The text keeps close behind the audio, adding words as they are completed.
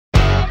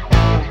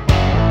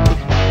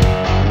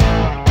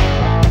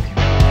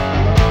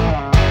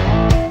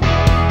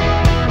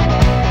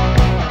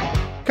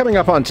Coming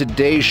up on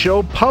today's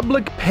show,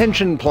 public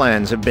pension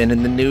plans have been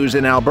in the news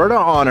in Alberta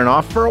on and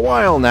off for a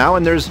while now,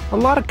 and there's a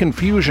lot of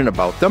confusion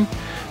about them.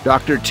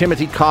 Dr.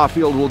 Timothy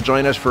Caulfield will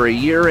join us for a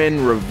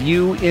year-end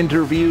review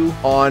interview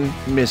on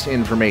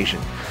misinformation.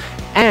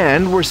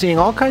 And we're seeing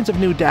all kinds of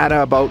new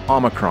data about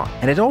Omicron,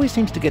 and it always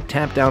seems to get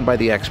tamped down by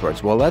the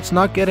experts. Well, let's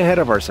not get ahead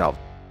of ourselves.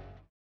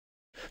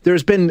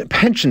 There's been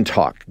pension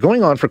talk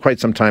going on for quite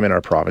some time in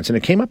our province, and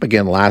it came up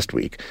again last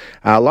week.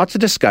 Lots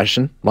of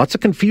discussion, lots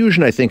of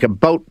confusion, I think,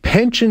 about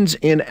pensions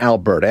in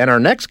Alberta. And our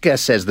next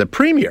guest says the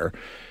Premier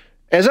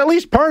is at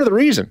least part of the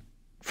reason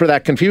for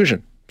that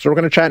confusion. So we're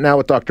going to chat now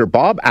with Dr.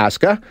 Bob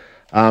Aska.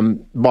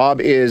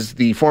 Bob is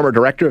the former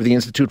director of the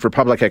Institute for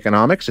Public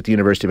Economics at the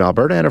University of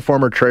Alberta and a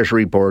former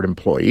Treasury Board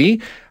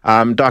employee.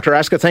 Dr.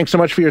 Aska, thanks so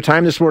much for your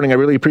time this morning. I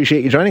really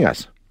appreciate you joining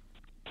us.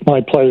 My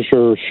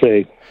pleasure,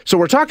 Shay. So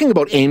we're talking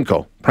about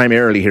AIMCO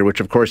primarily here, which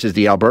of course is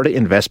the Alberta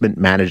Investment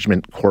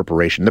Management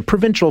Corporation, the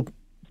provincial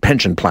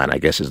pension plan, I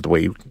guess is the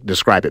way you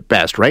describe it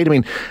best, right? I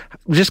mean,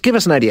 just give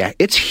us an idea.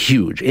 It's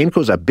huge.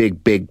 AIMCO's a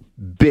big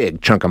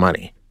chunk of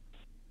money.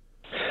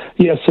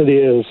 Yes, it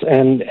is,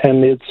 and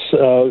it's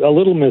a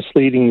little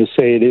misleading to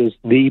say it is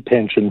the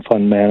pension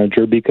fund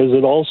manager because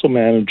it also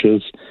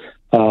manages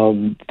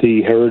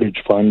the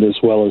Heritage Fund as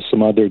well as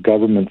some other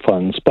government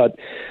funds. But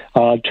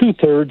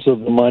 2/3 of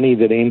the money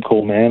that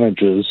AIMCO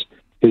manages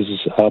is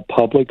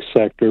public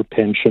sector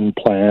pension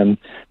plan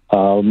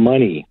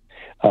money,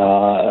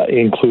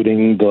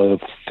 including the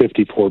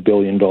 $54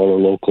 billion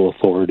local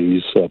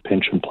authorities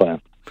pension plan.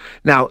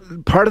 Now,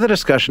 part of the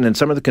discussion and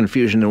some of the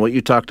confusion and what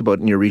you talked about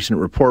in your recent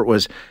report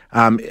was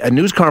a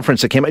news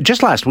conference that came out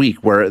just last week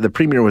where the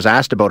Premier was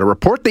asked about a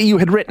report that you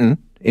had written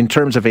in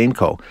terms of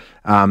AIMCO.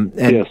 And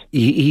yes.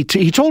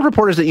 he told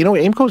reporters that,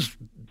 AIMCO's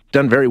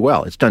done very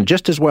well. It's done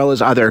just as well as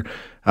other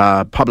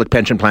public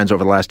pension plans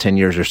over the last 10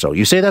 years or so.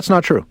 You say that's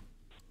not true?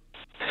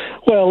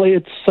 Well,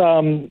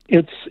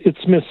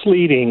 it's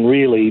misleading,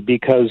 really,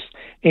 because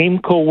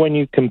AIMCO, when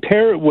you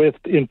compare it with,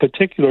 in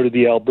particular,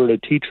 the Alberta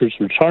Teachers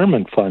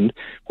Retirement Fund,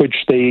 which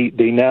they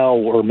now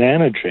are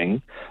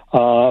managing,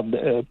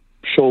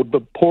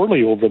 showed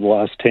poorly over the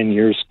last 10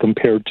 years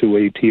compared to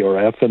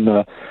ATRF, and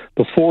the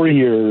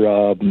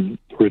 4-year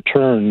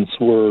returns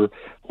were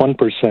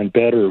 1%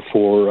 better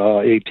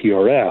for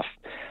ATRF.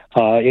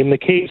 In the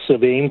case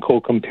of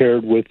AIMCO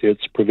compared with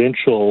its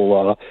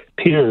provincial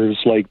peers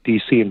like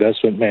BC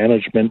Investment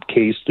Management,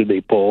 Caisse de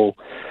dépôt,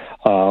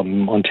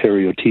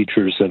 Ontario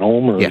Teachers, and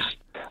OMERS,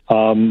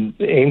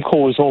 AIMCO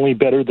was only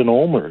better than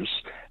OMERS.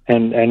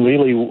 And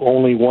really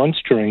only once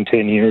during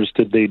 10 years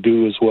did they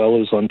do as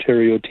well as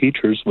Ontario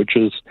Teachers, which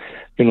is,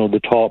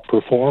 the top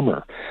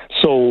performer.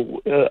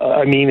 So,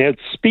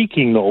 it's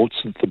speaking notes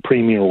that the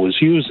Premier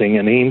was using,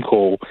 and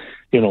AIMCO,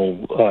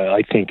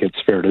 I think it's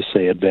fair to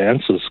say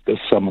advances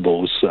some of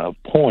those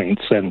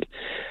points, and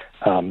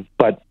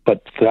but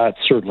that's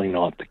certainly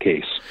not the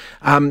case.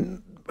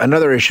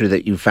 Another issue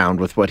that you found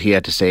with what he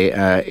had to say,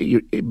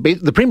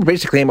 the Premier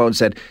basically came out and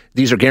said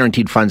these are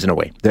guaranteed funds in a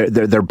way.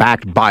 They're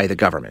backed by the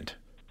government.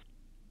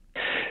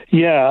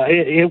 Yeah,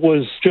 it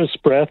was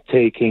just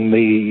breathtaking,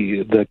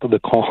 the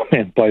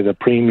comment by the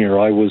Premier.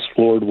 I was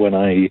floored when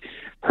I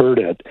heard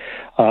it.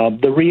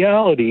 The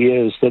reality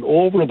is that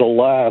over the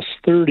last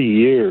 30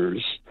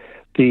 years,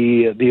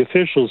 the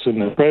officials in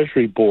the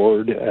Treasury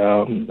Board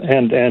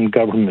and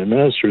government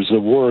ministers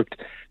have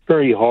worked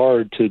very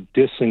hard to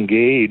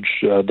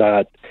disengage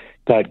that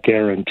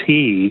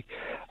guarantee,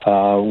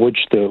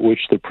 which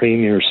the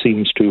Premier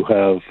seems to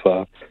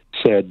have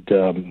said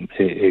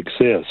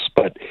exists,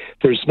 but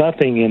there's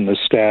nothing in the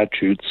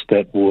statutes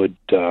that would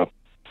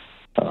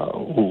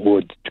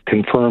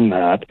confirm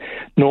that.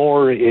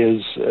 Nor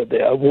is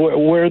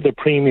where the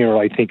Premier,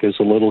 I think, is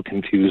a little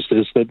confused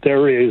is that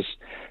there is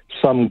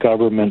some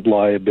government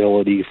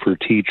liability for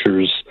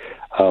teachers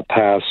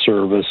past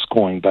service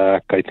going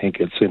back. I think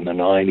it's in the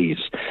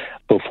 90s.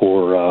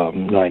 Before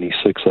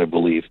 96, I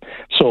believe.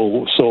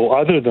 So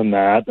other than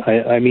that,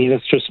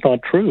 it's just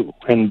not true.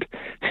 And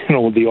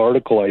the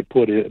article I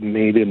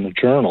made in the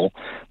Journal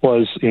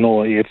was,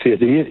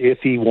 if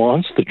he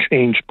wants to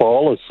change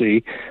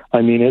policy,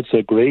 it's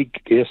a great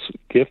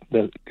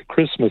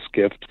Christmas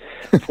gift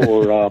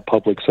for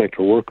public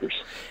sector workers.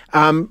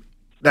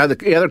 Now,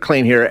 the other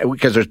claim here,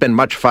 because there's been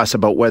much fuss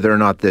about whether or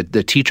not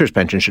the teacher's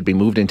pension should be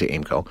moved into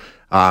AIMCO,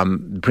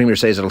 the Premier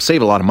says it'll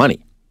save a lot of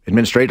money.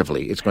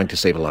 Administratively, it's going to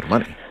save a lot of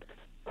money.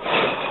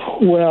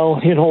 Well,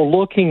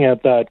 looking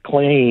at that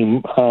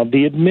claim,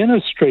 the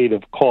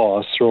administrative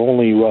costs are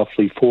only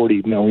roughly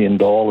 $40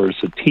 million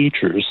of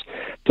teachers.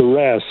 The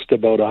rest,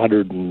 about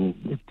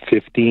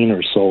 115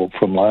 or so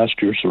from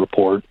last year's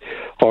report,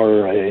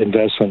 are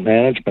investment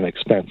management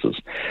expenses.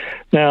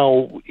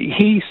 Now,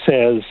 he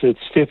says it's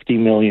 $50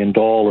 million.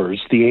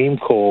 The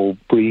AIMCO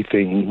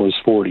briefing was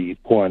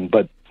 41,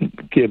 but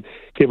give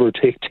or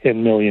take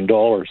 $10 million.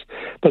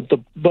 But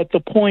the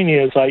point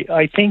is,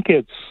 I think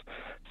it's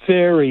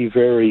very,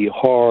 very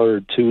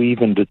hard to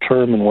even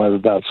determine whether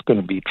that's going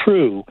to be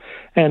true.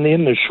 And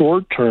in the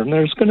short term,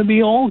 there's going to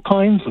be all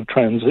kinds of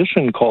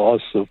transition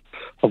costs of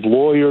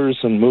lawyers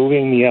and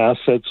moving the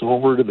assets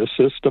over to the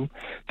system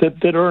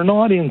that are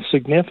not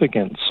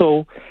insignificant.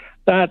 So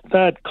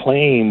that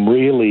claim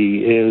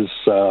really is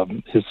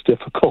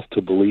difficult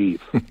to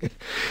believe.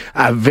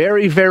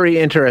 Very, very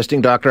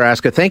interesting, Dr.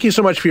 Aska. Thank you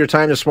so much for your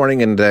time this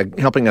morning and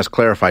helping us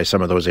clarify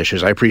some of those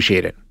issues. I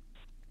appreciate it.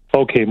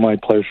 Okay, my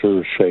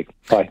pleasure, Shay.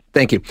 Bye.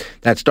 Thank you.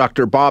 That's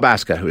Dr. Bob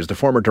Aska, who is the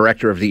former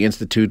director of the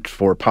Institute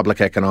for Public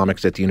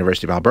Economics at the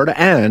University of Alberta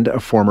and a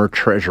former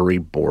Treasury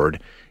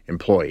Board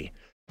employee.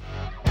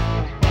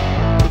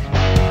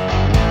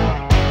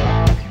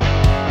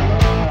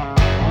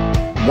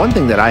 One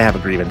thing that I have a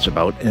grievance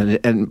about,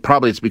 and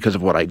probably it's because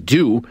of what I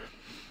do,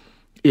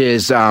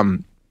 is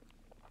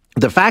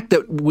the fact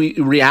that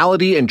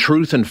reality and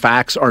truth and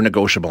facts are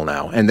negotiable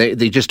now, and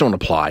they just don't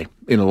apply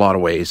in a lot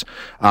of ways.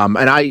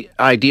 And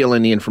I deal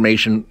in the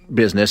information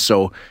business,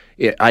 so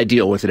I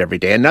deal with it every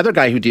day. Another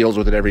guy who deals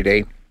with it every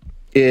day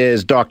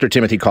is Dr.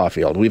 Timothy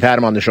Caulfield. We've had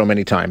him on the show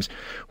many times.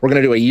 We're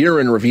going to do a year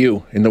in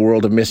review in the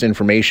world of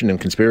misinformation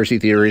and conspiracy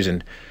theories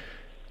and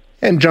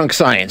junk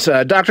science.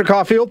 Dr.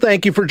 Caulfield,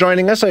 thank you for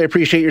joining us. I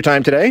appreciate your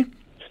time today.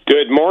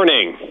 Good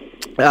morning.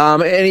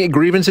 Any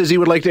grievances you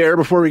would like to air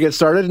before we get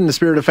started in the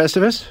spirit of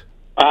Festivus?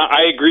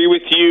 I agree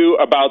with you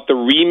about the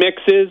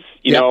remixes.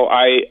 You know,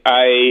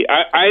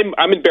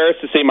 I'm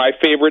embarrassed to say my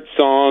favorite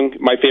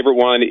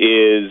one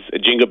is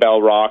Jingle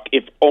Bell Rock.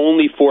 If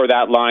only for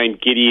that line,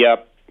 giddy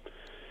up.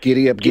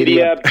 Giddy up,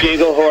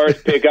 jingle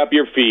horse, pick up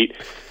your feet.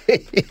 Does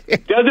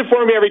it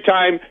for me every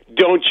time.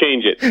 Don't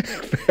change it.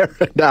 Fair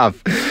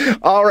enough.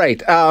 All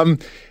right.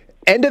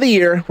 End of the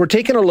year, we're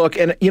taking a look.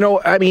 And,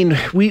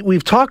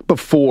 we've talked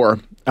before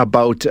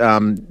about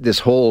this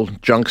whole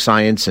junk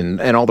science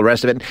and all the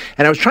rest of it.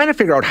 And I was trying to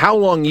figure out how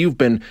long you've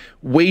been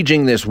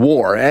waging this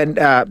war. And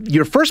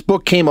your first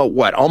book came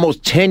out,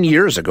 almost 10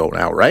 years ago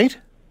now, right?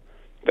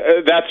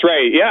 That's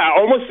right. Yeah,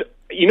 almost.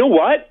 You know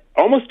what?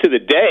 Almost to the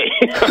day,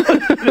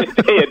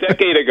 a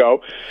decade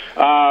ago.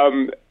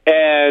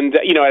 And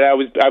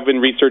I've been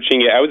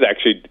researching it. I was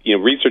actually,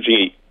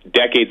 researching it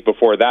decades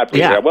before that.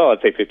 Yeah. Well,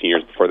 I'd say 15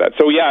 years before that.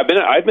 So yeah,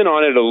 I've been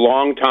on it a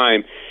long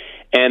time,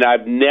 and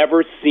I've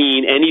never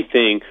seen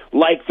anything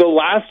like the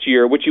last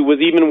year, which was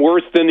even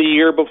worse than the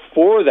year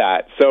before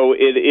that. So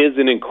it is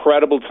an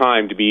incredible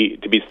time to be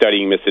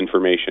studying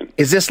misinformation.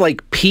 Is this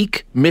like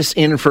peak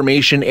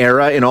misinformation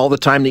era in all the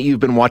time that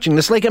you've been watching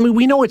this?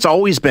 We know it's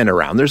always been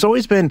around. There's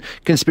always been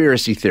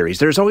conspiracy theories.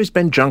 There's always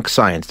been junk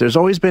science. There's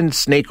always been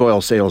snake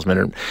oil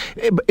salesmen.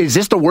 Is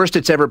this the worst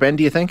it's ever been,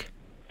 do you think?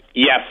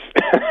 Yes.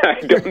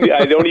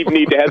 I don't even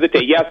need to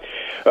hesitate. Yes.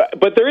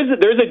 But there's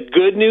a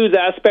good news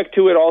aspect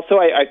to it also.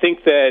 I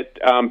think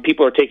that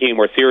people are taking it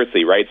more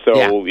seriously, right? So,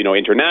 yeah.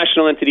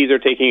 International entities are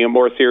taking it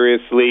more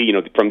seriously,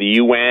 from the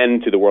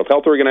UN to the World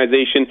Health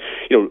Organization.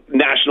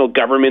 National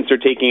governments are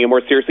taking it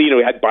more seriously.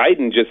 We had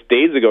Biden just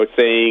days ago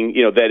saying,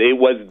 that it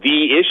was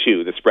the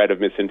issue, the spread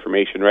of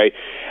misinformation, right?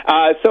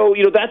 So,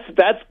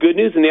 that's good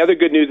news. And the other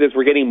good news is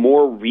we're getting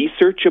more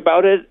research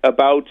about it,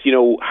 about,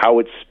 how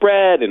it's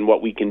spread and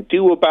what we can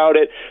do about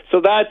it. So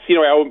that's,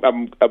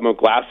 I'm a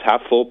glass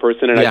half full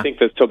person, and I think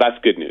that's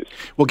good news.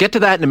 We'll get to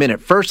that in a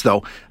minute. First,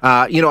 though,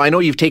 I know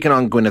you've taken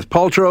on Gwyneth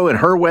Paltrow and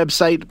her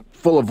website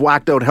full of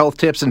whacked out health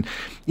tips, and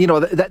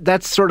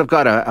that's sort of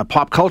got a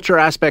pop culture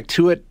aspect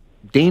to it,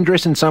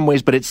 dangerous in some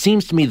ways, but it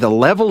seems to me the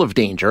level of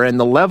danger and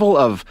the level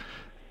of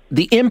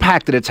the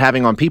impact that it's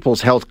having on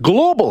people's health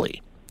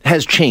globally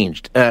has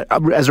changed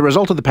as a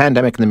result of the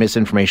pandemic and the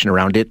misinformation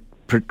around it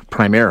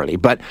primarily.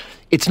 But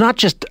it's not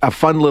just a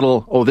fun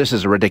little, this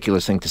is a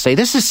ridiculous thing to say.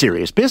 This is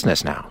serious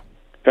business now.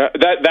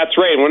 That's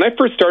right. When I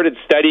first started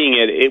studying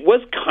it, it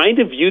was kind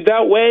of viewed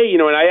that way,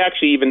 and I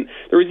actually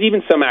there was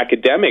even some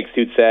academics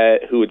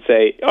who would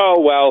say, oh,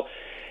 well,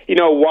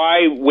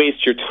 why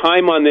waste your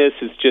time on this?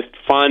 It's just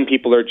fun.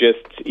 People are just,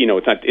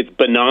 it's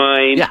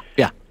benign.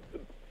 Yeah.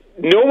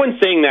 No one's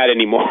saying that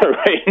anymore,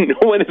 right?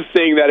 No one is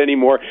saying that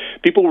anymore.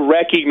 People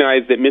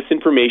recognize that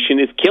misinformation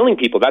is killing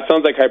people. That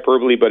sounds like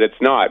hyperbole, but it's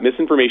not.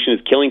 Misinformation is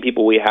killing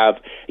people. We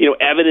have,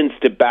 evidence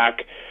to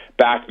back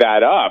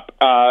that up.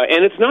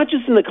 And it's not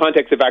just in the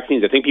context of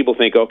vaccines. I think people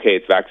think, okay,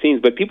 it's vaccines,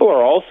 but people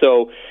are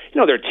also,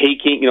 they're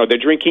taking, they're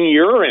drinking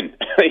urine.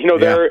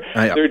 They're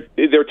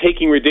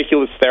taking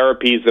ridiculous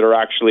therapies that are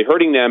actually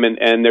hurting them.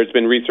 And there's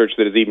been research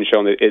that has even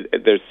shown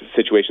that there's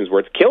situations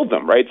where it's killed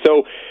them, right?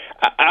 So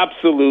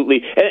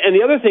absolutely. And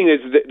the other thing is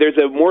that there's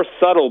a more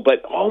subtle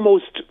but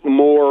almost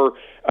more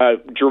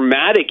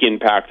dramatic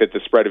impact that the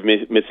spread of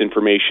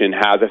misinformation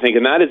has, I think,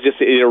 and that is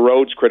just it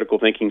erodes critical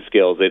thinking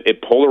skills.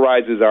 It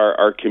polarizes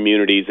our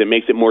communities. It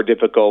makes it more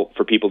difficult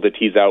for people to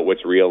tease out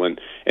what's real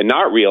and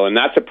not real, and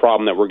that's a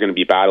problem that we're going to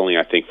be battling,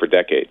 I think, for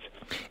decades.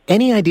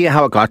 Any idea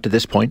how it got to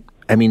this point?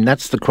 I mean,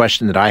 that's the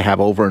question that I have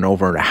over and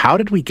over. How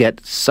did we get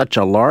such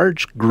a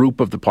large group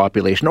of the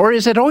population, or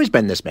has it always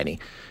been this many?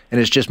 And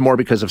it's just more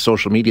because of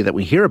social media that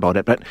we hear about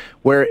it, but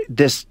where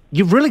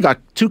you've really got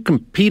two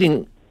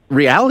competing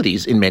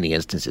realities in many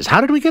instances.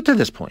 How did we get to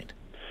this point?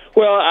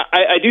 Well,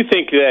 I do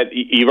think that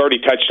you've already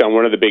touched on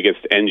one of the biggest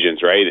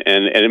engines, right?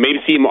 And it may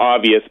seem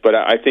obvious, but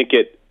I think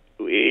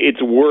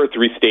it's worth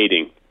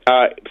restating.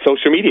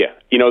 social media.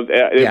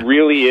 It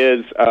really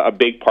is a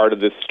big part of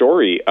this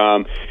story.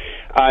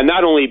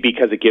 Not only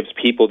because it gives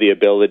people the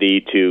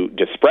ability to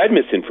spread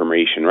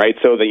misinformation, right?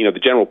 So that, the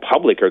general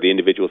public are the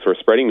individuals who are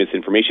spreading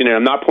misinformation. And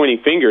I'm not pointing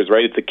fingers,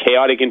 right? It's a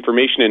chaotic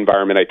information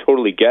environment. I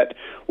totally get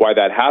why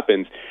that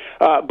happens.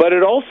 But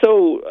it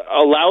also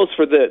allows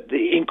for the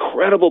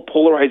incredible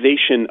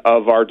polarization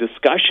of our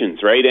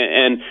discussions, right?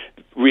 And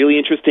really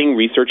interesting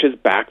research has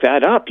backed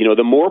that up.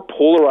 The more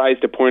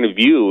polarized a point of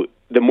view,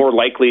 the more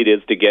likely it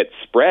is to get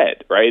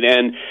spread, right?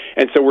 And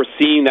so we're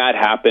seeing that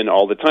happen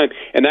all the time.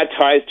 And that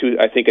ties to,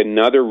 I think,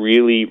 another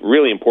really,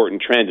 really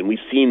important trend. And we've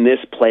seen this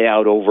play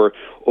out over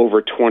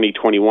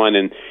 2021.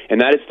 And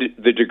that is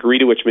the degree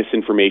to which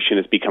misinformation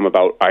has become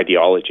about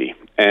ideology.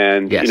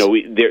 And, yes.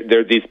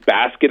 There's this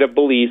basket of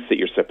beliefs that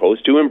you're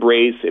supposed to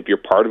embrace if you're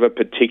part of a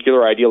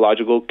particular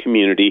ideological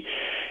community.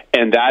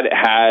 And that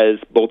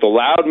has both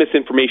allowed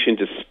misinformation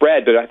to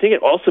spread, but I think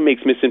it also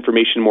makes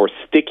misinformation more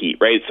sticky,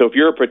 right? So if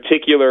you're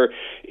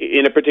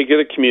in a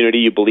particular community,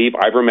 you believe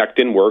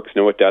ivermectin works.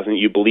 No, it doesn't.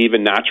 You believe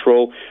in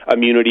natural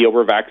immunity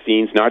over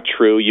vaccines. Not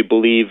true. You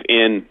believe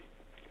in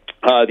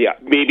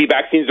maybe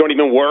vaccines don't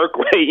even work,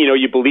 right?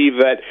 You believe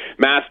that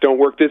masks don't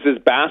work. This is a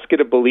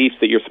basket of beliefs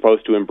that you're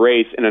supposed to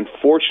embrace, and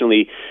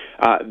unfortunately,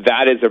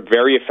 that is a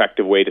very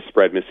effective way to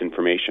spread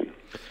misinformation.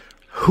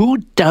 Who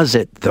does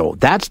it, though?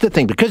 That's the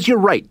thing, because you're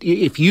right.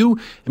 People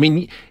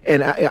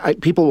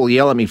will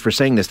yell at me for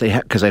saying this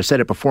because I've said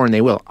it before, and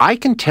they will. I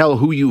can tell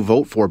who you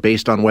vote for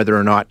based on whether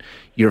or not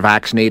you're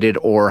vaccinated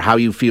or how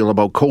you feel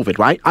about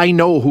COVID. I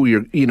know who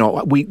you're,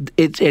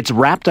 it's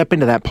wrapped up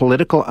into that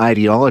political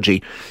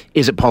ideology.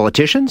 Is it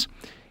politicians?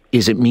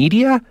 Is it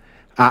media?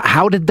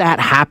 How did that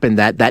happen,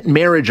 that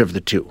marriage of the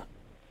two?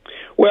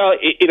 Well,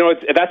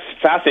 that's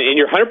fascinating, and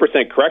you're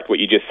 100% correct what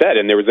you just said.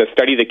 And there was a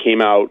study that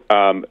came out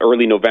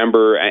early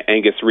November,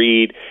 Angus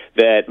Reid,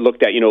 that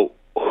looked at,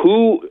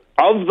 who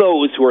of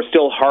those who are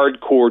still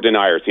hardcore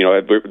deniers,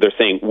 they're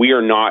saying we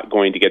are not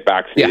going to get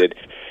vaccinated.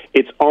 Yeah.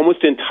 It's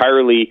almost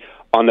entirely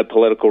on the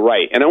political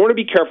right. And I want to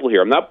be careful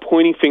here. I'm not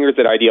pointing fingers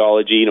at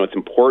ideology. It's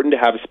important to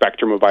have a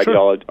spectrum of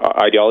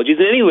ideologies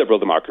in any liberal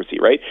democracy,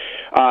 right?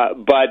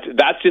 But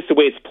that's just the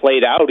way it's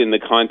played out in the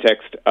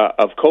context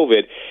of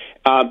COVID.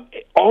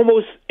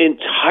 Almost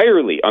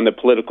entirely on the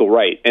political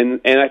right.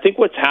 And I think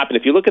what's happened,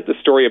 if you look at the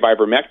story of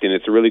ivermectin,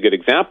 it's a really good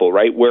example,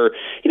 right, where,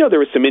 there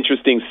were some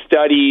interesting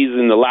studies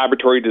in the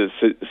laboratory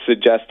that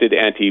suggested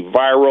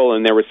antiviral,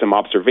 and there were some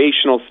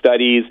observational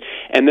studies,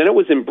 and then it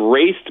was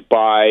embraced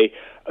by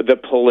the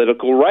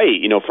political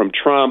right, from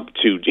Trump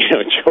to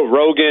Joe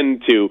Rogan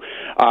to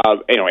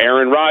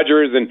Aaron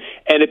Rodgers, and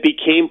it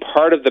became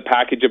part of the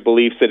package of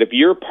beliefs that if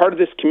you're part of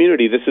this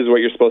community, this is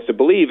what you're supposed to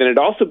believe. And it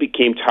also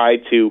became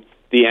tied to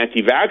the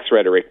anti-vax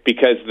rhetoric,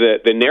 because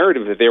the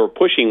narrative that they were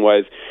pushing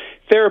was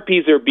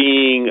therapies are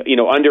being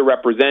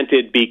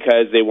underrepresented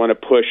because they want to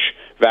push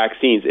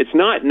vaccines. It's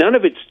not. None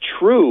of it's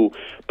true,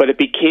 but it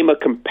became a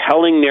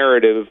compelling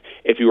narrative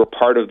if you were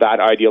part of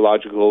that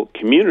ideological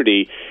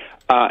community,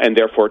 and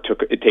therefore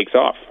it takes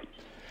off.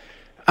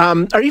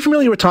 Are you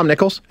familiar with Tom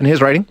Nichols and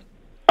his writing?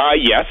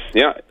 Yes.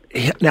 Yeah.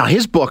 Now,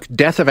 his book,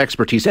 Death of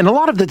Expertise, and a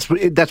lot of that's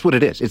what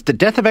it is. It's the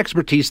death of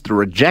expertise, the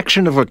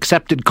rejection of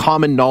accepted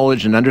common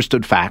knowledge and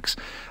understood facts.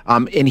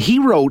 And he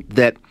wrote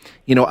that,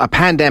 a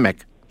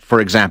pandemic,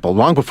 for example,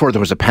 long before there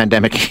was a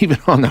pandemic even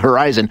on the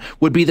horizon,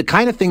 would be the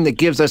kind of thing that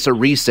gives us a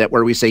reset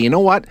where we say, you know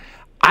what?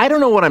 I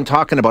don't know what I'm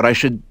talking about. I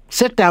should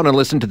sit down and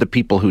listen to the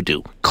people who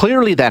do.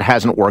 Clearly that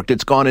hasn't worked.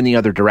 It's gone in the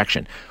other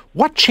direction.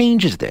 What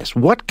changes this?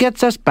 What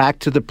gets us back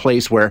to the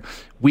place where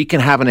we can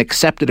have an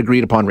accepted,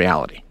 agreed upon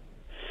reality?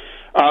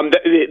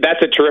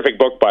 That's a terrific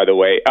book, by the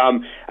way.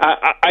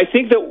 I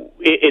think that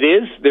it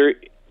is there.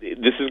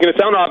 This is going to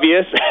sound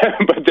obvious,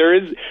 but there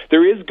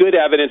is good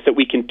evidence that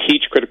we can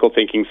teach critical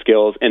thinking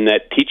skills, and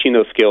that teaching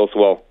those skills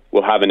will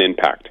have an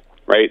impact.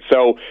 Right?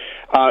 So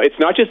it's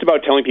not just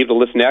about telling people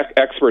to listen to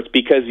experts,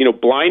 because,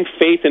 blind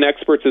faith in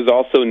experts is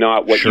also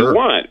not what you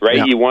want, right?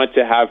 Yeah. You want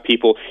to have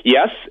people,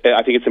 yes,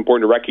 I think it's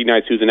important to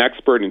recognize who's an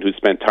expert and who's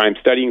spent time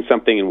studying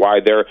something and why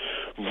their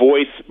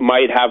voice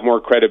might have more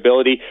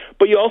credibility,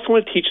 but you also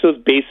want to teach those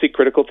basic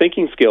critical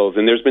thinking skills.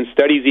 And there's been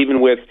studies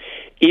even with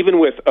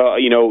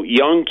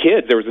young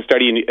kids. There was a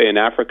study in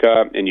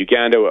Africa, in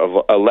Uganda,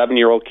 of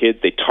 11-year-old kids.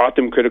 They taught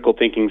them critical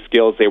thinking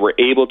skills. They were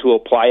able to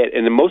apply it.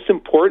 And then most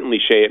importantly,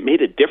 Shay, it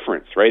made a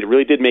difference, right? It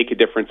really did make a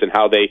difference in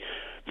how they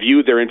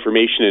viewed their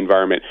information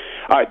environment.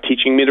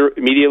 Teaching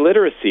media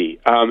literacy,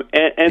 and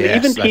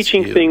yes, even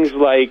teaching huge. Things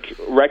like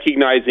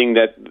recognizing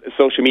that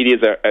social media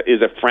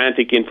is a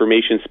frantic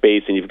information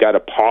space, and you've got to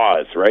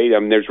pause, right?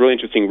 There's really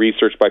interesting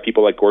research by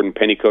people like Gordon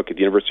Pennycook at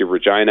the University of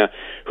Regina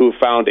who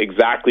found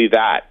exactly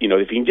that.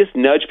 If you can just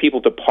nudge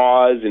people to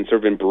pause and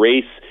sort of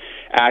embrace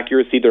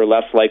accuracy, they're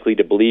less likely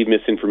to believe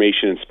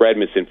misinformation and spread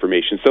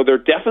misinformation. So there are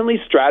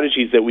definitely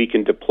strategies that we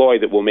can deploy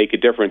that will make a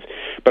difference.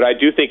 But I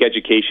do think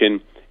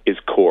education is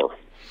core.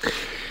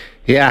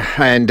 Yeah,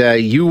 and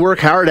you work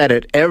hard at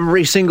it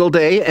every single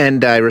day,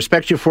 and I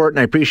respect you for it, and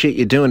I appreciate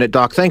you doing it.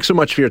 Doc, thanks so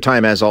much for your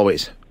time, as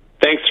always.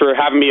 Thanks for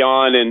having me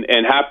on,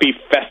 and happy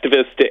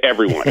Festivus to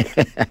everyone.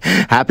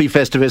 Happy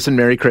Festivus and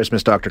Merry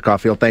Christmas, Dr.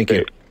 Caulfield. Thank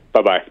you.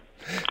 Bye-bye.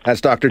 That's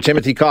Dr.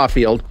 Timothy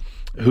Caulfield,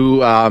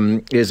 who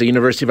is a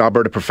University of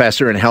Alberta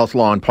professor in health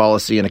law and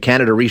policy and a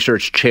Canada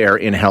Research Chair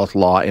in health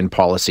law and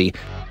policy.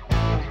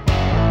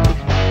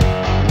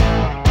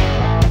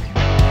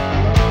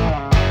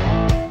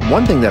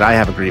 One thing that I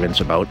have a grievance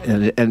about,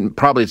 and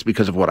probably it's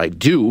because of what I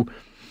do,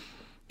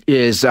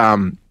 is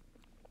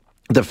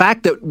the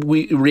fact that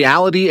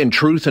reality and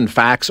truth and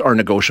facts are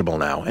negotiable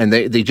now, and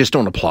they just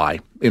don't apply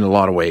in a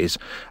lot of ways.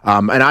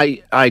 And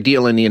I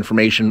deal in the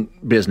information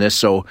business,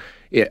 so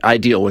I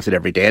deal with it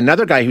every day.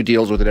 Another guy who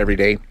deals with it every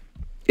day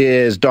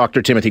is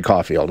Dr. Timothy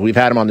Caulfield. We've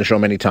had him on the show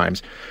many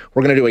times.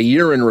 We're going to do a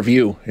year in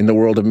review in the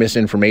world of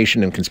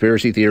misinformation and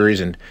conspiracy theories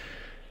and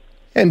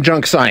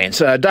junk science.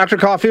 Dr.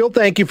 Caulfield,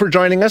 thank you for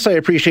joining us. I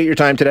appreciate your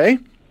time today.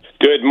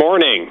 Good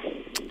morning.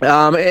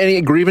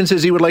 Any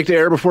grievances you would like to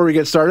air before we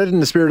get started in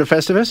the spirit of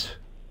Festivus?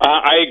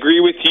 I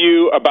agree with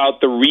you about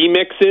the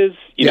remixes.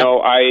 You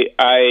know,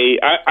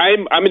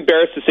 I'm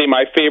embarrassed to say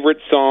my favorite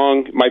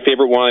song, my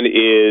favorite one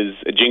is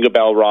Jingle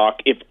Bell Rock.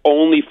 If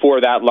only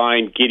for that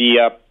line, giddy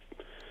up.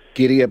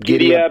 Giddy up,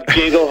 giddy up,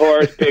 jingle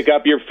horse, pick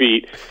up your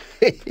feet.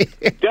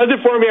 Does it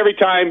for me every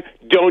time.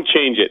 Don't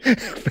change it.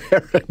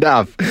 Fair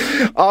enough.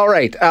 All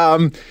right.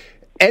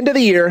 End of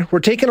the year, we're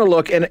taking a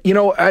look. And, you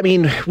know, I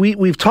mean,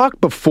 we've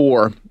talked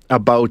before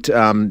about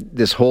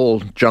this whole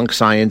junk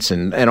science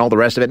and all the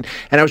rest of it.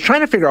 And I was trying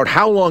to figure out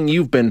how long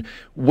you've been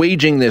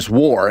waging this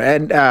war.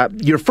 And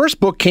your first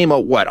book came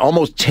out,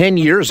 almost 10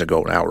 years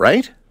ago now,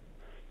 right?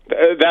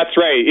 That's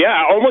right.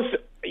 Yeah, almost.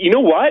 You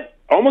know what?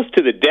 Almost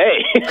to the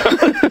day.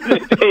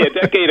 A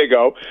decade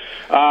ago.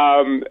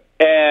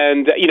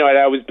 And, you know,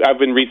 I've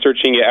been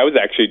researching it. I was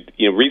actually,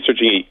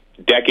 researching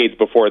it decades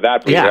before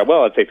that.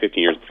 Well, I'd say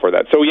 15 years before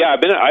that. So, yeah,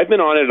 I've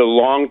been on it a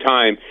long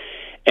time.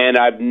 And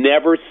I've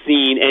never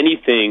seen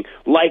anything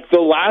like the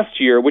last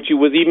year, which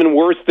was even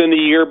worse than the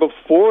year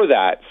before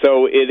that.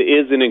 So it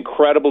is an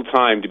incredible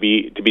time to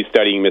be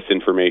studying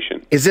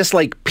misinformation. Is this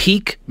like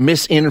peak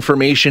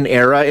misinformation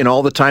era in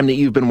all the time that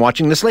you've been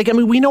watching this? Like, I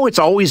mean, we know it's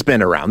always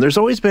been around. There's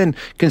always been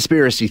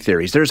conspiracy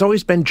theories. There's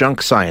always been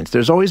junk science.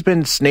 There's always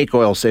been snake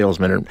oil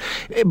salesmen.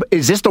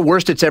 Is this the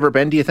worst it's ever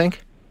been, do you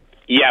think?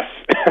 Yes.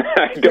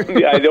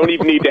 I don't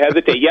even need to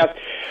hesitate. Yes.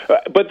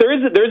 But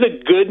there's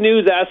a good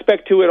news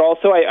aspect to it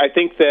also. I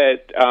think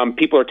that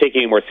people are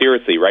taking it more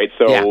seriously, right?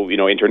 So,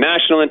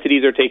 international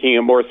entities are taking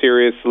it more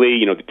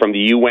seriously, from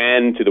the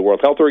UN to the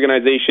World Health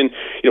Organization.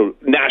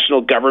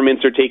 National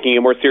governments are taking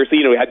it more seriously.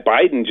 We had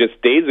Biden just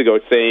days ago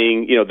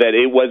saying, that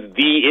it was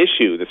the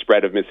issue, the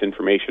spread of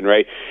misinformation,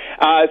 right?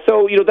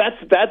 So,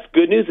 that's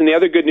good news. And the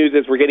other good news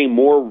is we're getting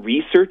more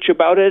research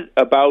about it,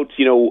 about,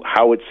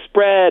 how it's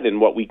spread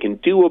and what we can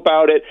do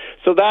about it.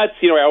 So that's,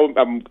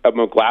 I'm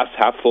a glass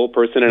half full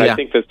person, and I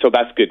think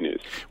that's good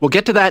news. We'll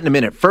get to that in a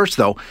minute. First,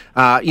 though,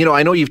 I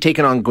know you've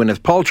taken on Gwyneth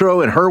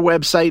Paltrow and her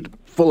website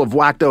full of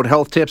whacked out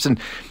health tips, and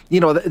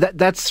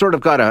that's sort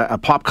of got a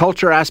pop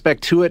culture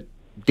aspect to it,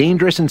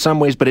 dangerous in some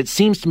ways, but it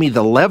seems to me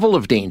the level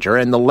of danger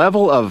and the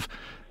level of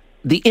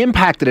the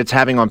impact that it's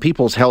having on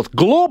people's health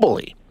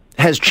globally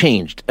has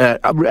changed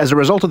as a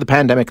result of the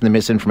pandemic and the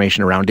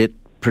misinformation around it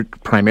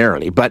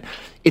primarily. But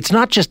it's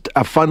not just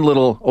a fun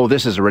little,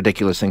 this is a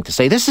ridiculous thing to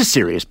say. This is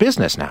serious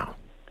business now.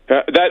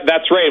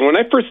 That's right. When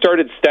I first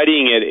started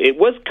studying it, it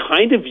was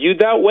kind of viewed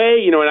that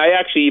way, and I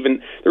actually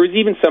there was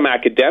even some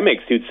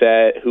academics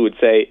who would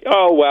say,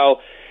 oh,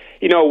 well,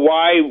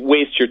 why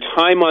waste your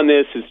time on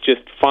this? It's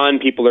just fun.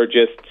 People are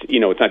just,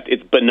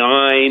 it's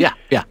benign.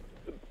 Yeah.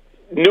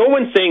 No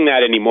one's saying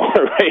that anymore,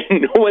 right?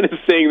 No one is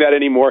saying that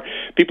anymore.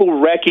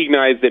 People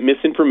recognize that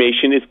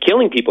misinformation is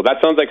killing people. That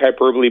sounds like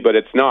hyperbole, but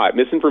it's not.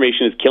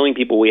 Misinformation is killing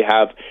people. We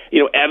have,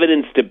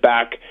 evidence to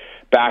back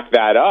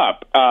that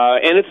up.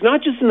 And it's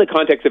not just in the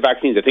context of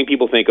vaccines. I think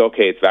people think,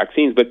 okay, it's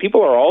vaccines, but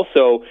people are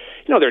also,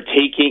 they're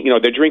taking,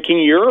 they're drinking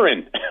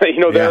urine.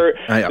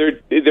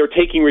 They're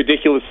taking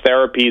ridiculous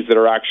therapies that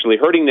are actually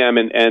hurting them.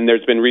 And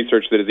there's been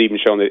research that has even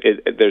shown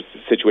that there's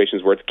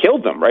situations where it's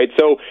killed them, right?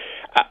 So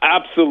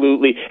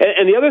absolutely.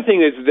 And the other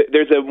thing is that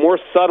there's a more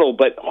subtle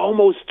but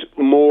almost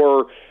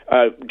more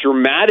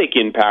dramatic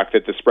impact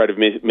that the spread of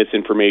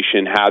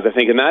misinformation has, I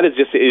think, and that is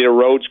just it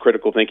erodes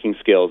critical thinking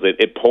skills.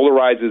 It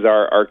polarizes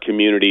our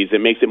communities.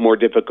 It makes it more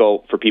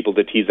difficult for people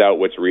to tease out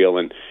what's real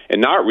and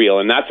not real,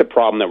 and that's a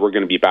problem that we're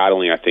going to be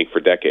battling, I think, for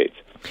decades.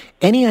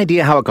 Any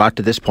idea how it got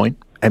to this point?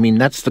 I mean,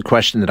 that's the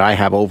question that I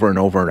have over and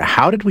over.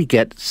 How did we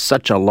get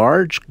such a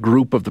large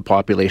group of the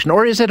population,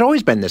 or has it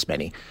always been this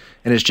many?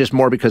 And it's just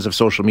more because of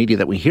social media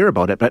that we hear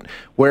about it, but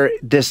where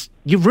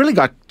you've really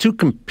got two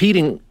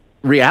competing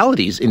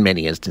realities in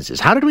many instances.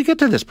 How did we get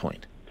to this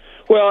point?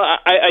 Well,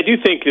 I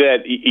do think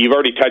that you've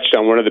already touched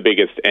on one of the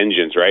biggest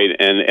engines, right?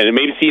 And it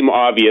may seem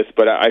obvious,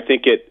 but I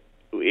think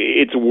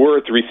it's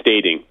worth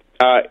restating.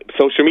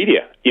 Social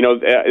media,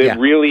 it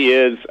really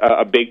is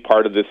a big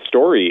part of this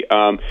story.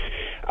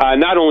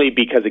 not only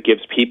because it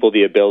gives people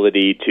the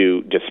ability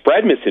to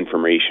spread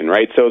misinformation,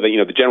 right? So that,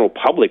 the general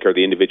public are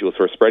the individuals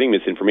who are spreading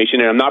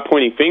misinformation. And I'm not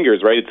pointing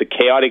fingers, right? It's a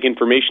chaotic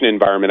information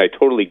environment. I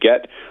totally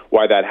get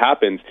why that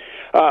happens.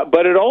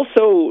 But it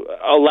also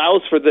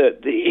allows for the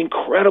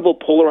incredible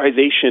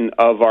polarization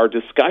of our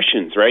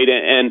discussions, right?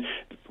 And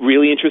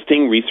really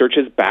interesting research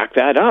has backed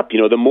that up.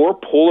 The more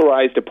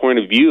polarized a point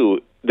of view,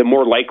 the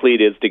more likely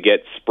it is to get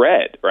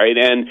spread, right?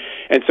 And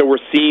so we're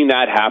seeing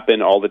that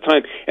happen all the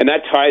time. And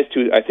that ties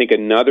to, I think,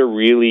 another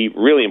really,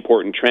 really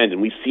important trend.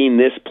 And we've seen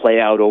this play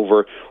out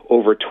over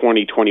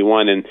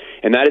 2021. And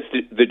that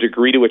is the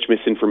degree to which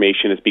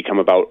misinformation has become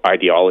about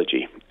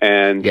ideology.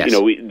 And, yes.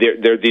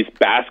 There are these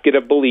basket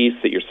of beliefs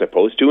that you're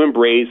supposed to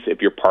embrace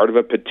if you're part of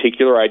a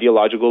particular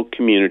ideological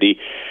community.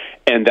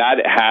 And that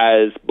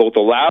has both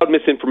allowed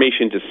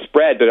misinformation to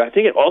spread, but I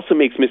think it also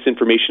makes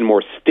misinformation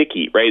more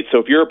sticky, right? So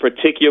if you're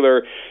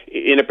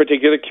in a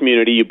particular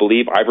community, you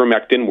believe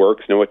ivermectin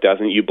works. No, it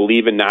doesn't. You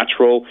believe in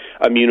natural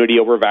immunity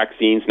over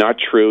vaccines. Not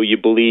true. You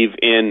believe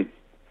in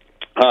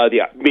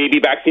maybe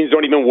vaccines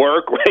don't even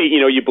work, right?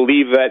 You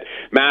believe that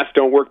masks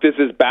don't work. This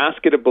is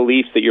basket of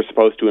beliefs that you're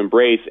supposed to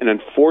embrace, and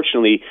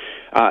unfortunately,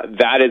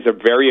 that is a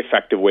very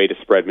effective way to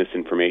spread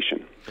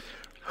misinformation.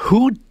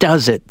 Who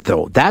does it,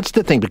 though? That's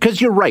the thing,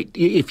 because you're right.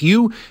 If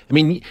you,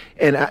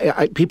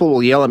 people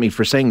will yell at me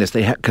for saying this,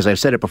 because I've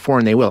said it before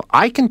and they will.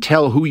 I can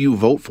tell who you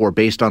vote for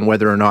based on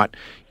whether or not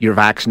you're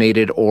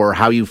vaccinated or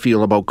how you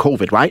feel about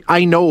COVID, right?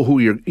 I know who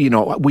you're,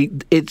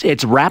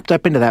 it's wrapped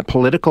up into that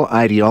political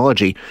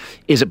ideology.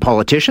 Is it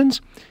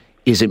politicians?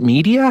 Is it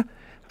media?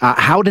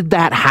 How did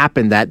that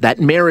happen, that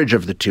marriage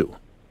of the two?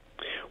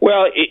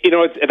 Well,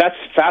 that's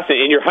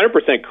fascinating, and you're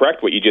 100%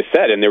 correct what you just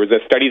said. And there was a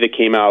study that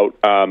came out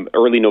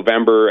early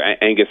November,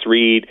 Angus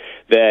Reid,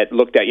 that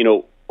looked at,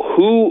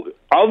 who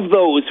of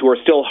those who are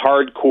still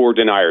hardcore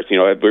deniers,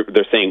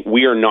 they're saying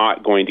we are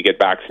not going to get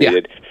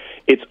vaccinated.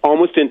 Yeah. It's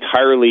almost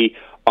entirely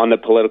on the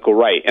political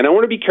right. And I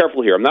want to be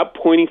careful here. I'm not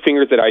pointing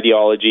fingers at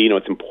ideology.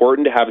 It's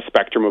important to have a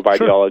spectrum of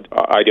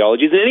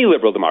ideologies in any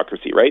liberal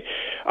democracy, right?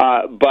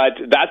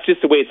 But that's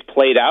just the way it's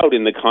played out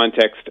in the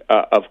context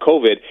of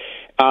COVID.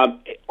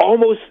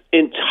 Almost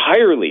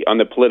entirely on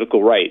the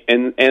political right.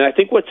 And I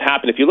think what's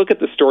happened, if you look at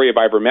the story of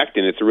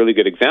ivermectin, it's a really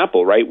good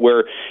example, right,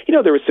 where,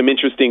 there were some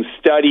interesting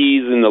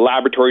studies in the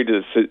laboratory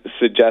that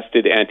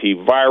suggested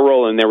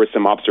antiviral, and there were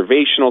some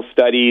observational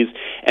studies,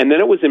 and then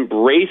it was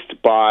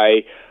embraced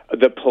by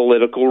the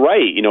political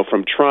right,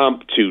 from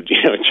Trump to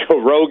Joe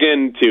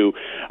Rogan to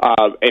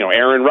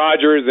Aaron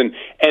Rodgers, and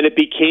it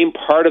became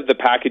part of the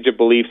package of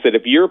beliefs that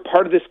if you're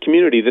part of this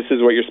community, this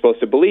is what you're supposed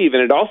to believe.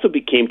 And it also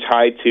became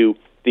tied to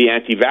the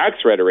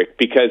anti-vax rhetoric,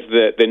 because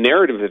the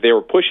narrative that they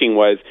were pushing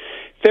was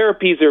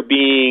therapies are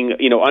being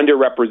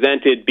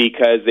underrepresented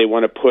because they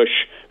want to push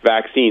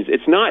vaccines.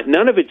 It's not.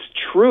 None of it's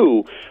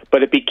true,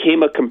 but it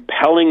became a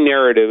compelling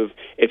narrative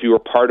if you were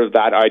part of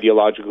that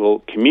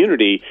ideological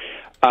community.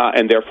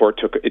 And therefore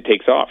it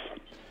takes off.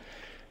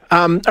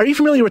 Are you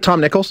familiar with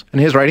Tom Nichols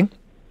and his writing?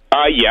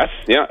 Yes,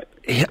 yeah.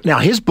 Now,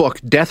 his book,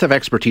 Death of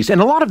Expertise,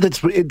 and a lot of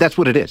that's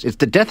what it is. It's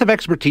the death of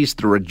expertise,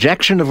 the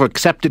rejection of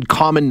accepted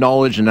common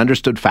knowledge and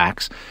understood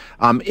facts.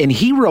 And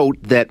he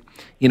wrote that,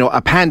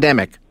 a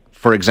pandemic,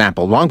 for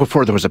example, long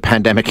before there was a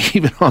pandemic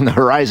even on the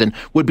horizon,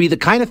 would be the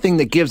kind of thing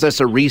that gives us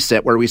a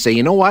reset where we say,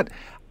 you know what?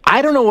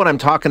 I don't know what I'm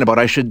talking about.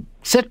 I should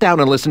sit down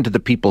and listen to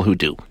the people who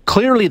do.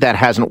 Clearly that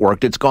hasn't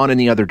worked. It's gone in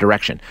the other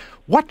direction.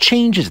 What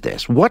changes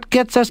this? What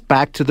gets us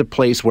back to the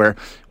place where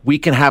we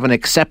can have an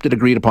accepted,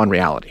 agreed upon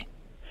reality?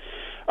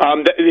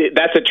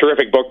 That's a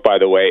terrific book, by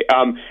the way.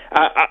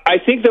 I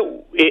think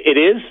that it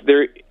is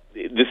there.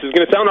 This is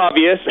going to sound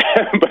obvious,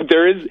 but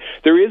there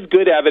is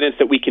good evidence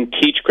that we can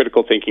teach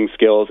critical thinking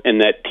skills,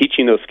 and that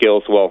teaching those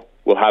skills will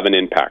have an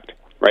impact.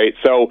 Right,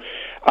 so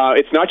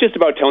it's not just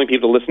about telling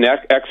people to listen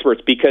to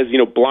experts, because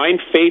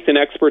blind faith in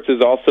experts is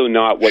also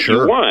not what you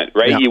want.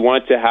 Right, You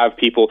want to have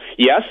people.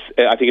 Yes,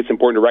 I think it's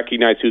important to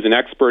recognize who's an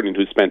expert and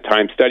who spent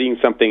time studying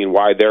something and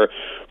why their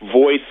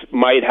voice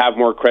might have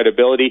more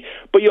credibility.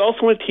 But you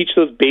also want to teach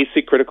those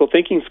basic critical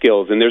thinking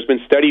skills. And there's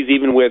been studies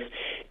even with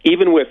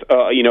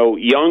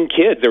young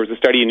kids. There was a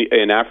study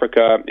in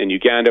Africa, in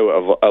Uganda,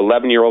 of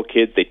 11-year-old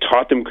kids. They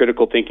taught them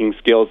critical thinking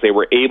skills. They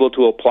were able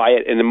to apply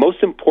it. And then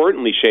most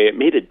importantly, Shay, it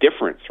made a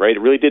difference, right?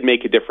 It really did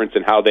make a difference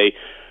in how they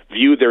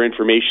viewed their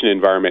information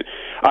environment.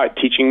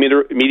 Teaching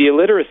media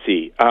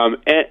literacy, and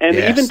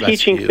yes, even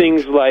teaching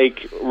things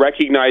like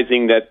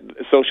recognizing that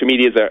social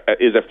media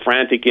is a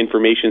frantic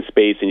information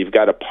space, and you've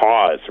got to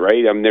pause,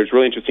 right? There's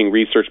really interesting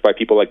research by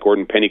people like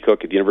Gordon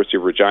Pennycook at the University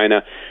of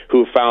Regina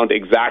who found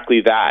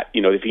exactly that.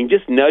 If you can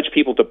just nudge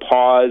people to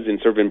pause and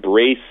sort of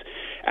embrace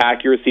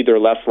accuracy, they're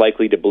less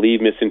likely to believe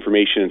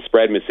misinformation and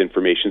spread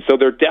misinformation. So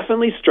there are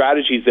definitely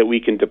strategies that we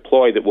can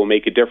deploy that will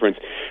make a difference.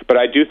 But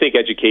I do think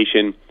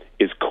education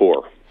is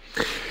core.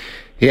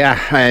 Yeah,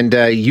 and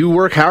you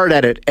work hard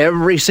at it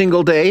every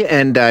single day,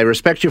 and I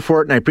respect you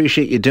for it, and I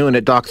appreciate you doing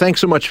it. Doc, thanks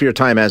so much for your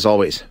time, as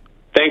always.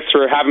 Thanks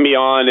for having me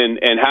on,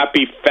 and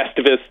happy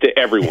Festivus to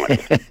everyone.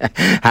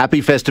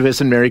 Happy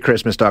Festivus and Merry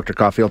Christmas, Dr.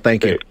 Caulfield.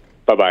 Thank you.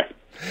 Bye-bye.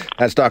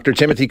 That's Dr.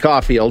 Timothy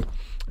Caulfield,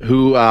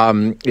 who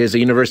is a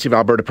University of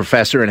Alberta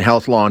professor in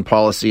health law and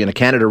policy and a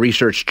Canada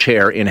Research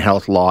Chair in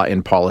health law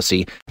and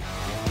policy.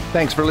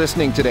 Thanks for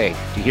listening today.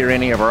 To hear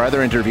any of our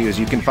other interviews,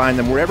 you can find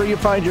them wherever you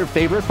find your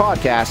favorite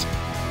podcasts.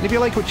 And if you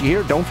like what you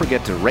hear, don't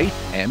forget to rate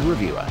and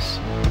review us.